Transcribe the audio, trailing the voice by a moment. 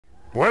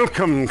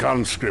Welcome,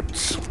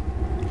 conscripts.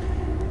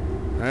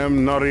 I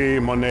am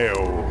Nori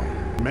Moneo,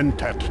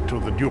 mentat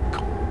to the Duke.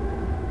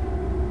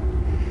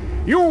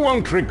 You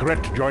won't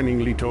regret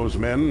joining Leto's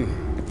men.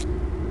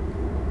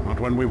 Not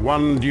when we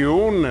won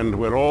Dune and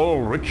we're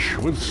all rich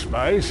with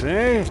spice,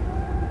 eh?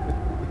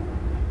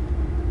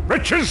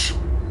 Riches?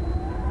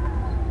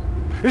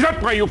 Is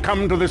that why you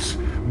come to this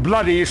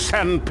bloody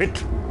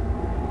sandpit?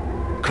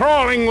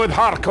 Crawling with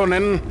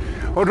Harkonnen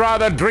who'd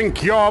rather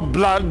drink your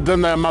blood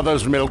than their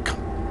mother's milk.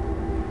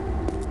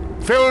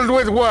 Filled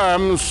with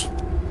worms,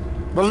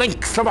 the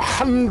length of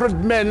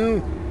 100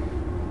 men,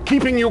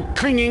 keeping you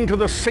clinging to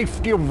the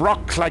safety of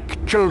rocks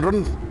like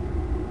children.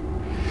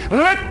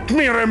 Let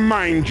me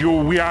remind you,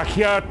 we are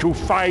here to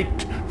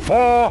fight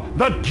for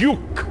the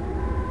Duke.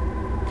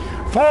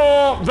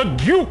 For the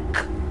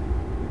Duke!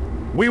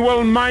 We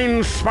will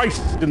mine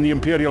spice in the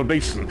Imperial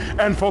Basin,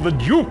 and for the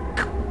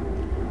Duke,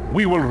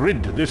 we will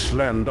rid this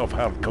land of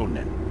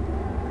Harkonnen.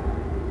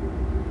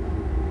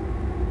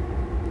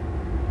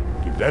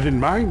 Keep that in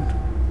mind,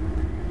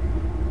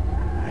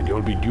 and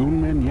you'll be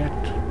Dune men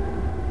yet.